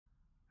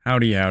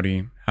Howdy,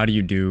 howdy. How do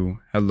you do?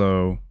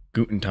 Hello,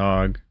 guten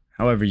tag,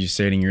 however you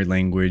say it in your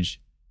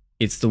language.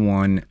 It's the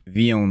one,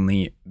 the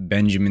only,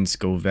 Benjamin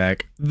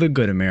Scovach, the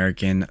good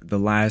American, the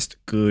last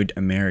good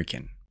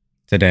American.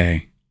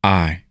 Today,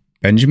 I,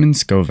 Benjamin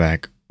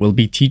Scovach, will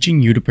be teaching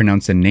you to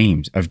pronounce the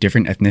names of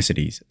different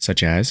ethnicities,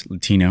 such as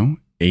Latino,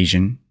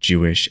 Asian,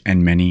 Jewish,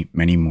 and many,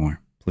 many more.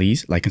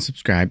 Please like and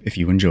subscribe if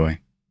you enjoy.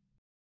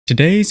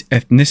 Today's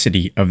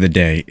ethnicity of the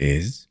day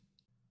is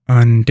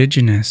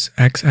Indigenous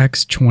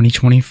XX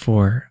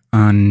 2024.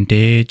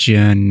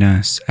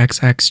 Indigenous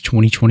XX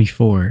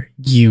 2024.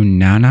 You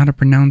now know how to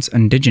pronounce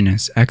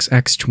Indigenous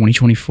XX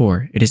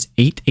 2024. It is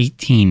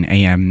 8:18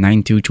 a.m.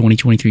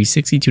 9/2/2023,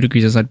 62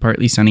 degrees outside,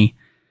 partly sunny.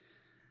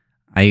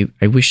 I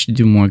wish to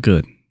do more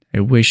good. I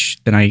wish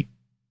that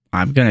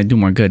I'm gonna do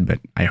more good, but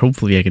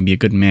hopefully I can be a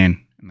good man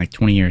in like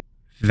 20 years.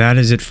 That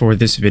is it for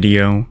this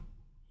video.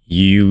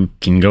 You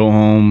can go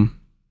home.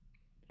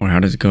 Or how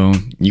does it go?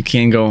 You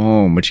can go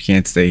home, but you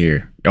can't stay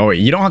here. Oh, wait,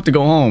 you don't have to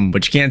go home,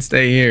 but you can't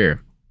stay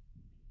here.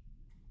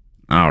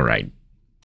 All right.